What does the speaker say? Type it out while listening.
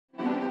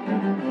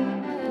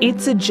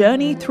It's a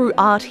journey through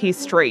art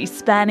history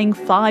spanning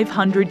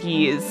 500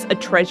 years, a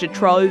treasure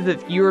trove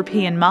of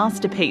European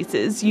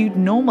masterpieces you'd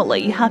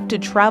normally have to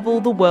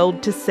travel the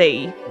world to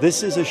see.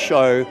 This is a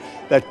show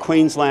that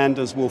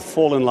Queenslanders will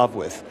fall in love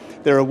with.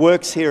 There are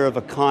works here of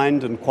a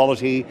kind and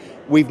quality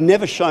we've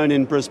never shown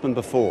in Brisbane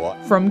before.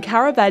 From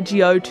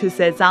Caravaggio to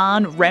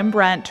Cézanne,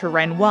 Rembrandt to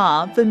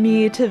Renoir,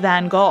 Vermeer to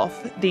Van Gogh,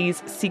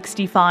 these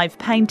 65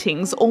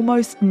 paintings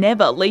almost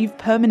never leave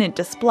permanent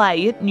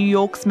display at New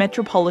York's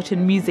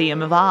Metropolitan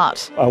Museum of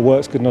Art. Our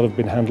works could not have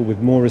been handled with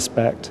more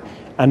respect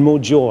and more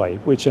joy,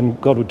 which, and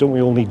God, don't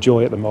we all need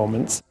joy at the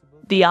moment?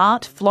 The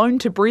art flown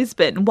to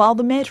Brisbane while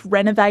the Met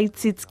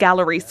renovates its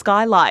gallery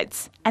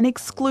skylights, an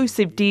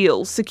exclusive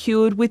deal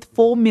secured with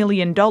 $4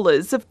 million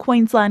of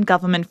Queensland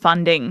government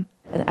funding.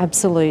 An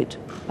absolute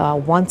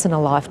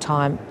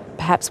once-in-a-lifetime,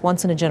 perhaps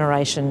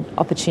once-in-a-generation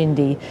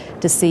opportunity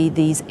to see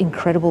these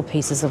incredible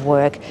pieces of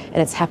work, and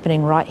it's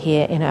happening right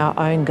here in our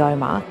own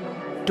GOMA.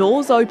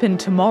 Doors open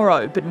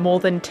tomorrow, but more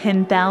than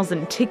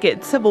 10,000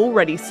 tickets have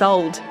already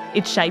sold.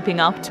 It's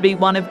shaping up to be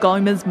one of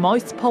GOMA's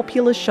most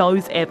popular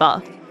shows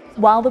ever.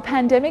 While the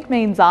pandemic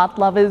means art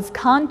lovers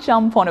can't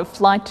jump on a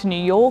flight to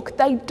New York,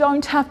 they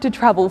don't have to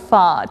travel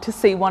far to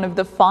see one of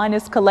the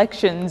finest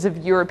collections of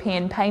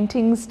European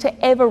paintings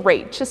to ever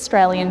reach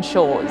Australian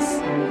shores.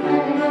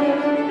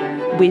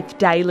 With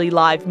daily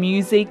live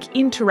music,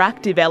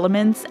 interactive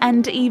elements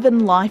and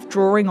even life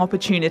drawing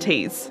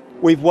opportunities.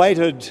 We've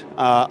waited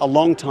a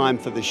long time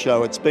for this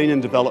show. It's been in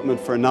development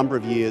for a number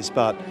of years,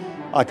 but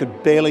I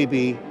could barely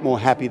be more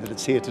happy that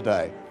it's here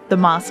today. The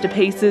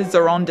masterpieces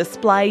are on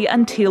display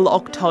until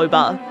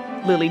October.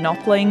 Lily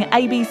Knopfling,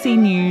 ABC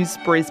News,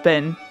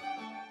 Brisbane.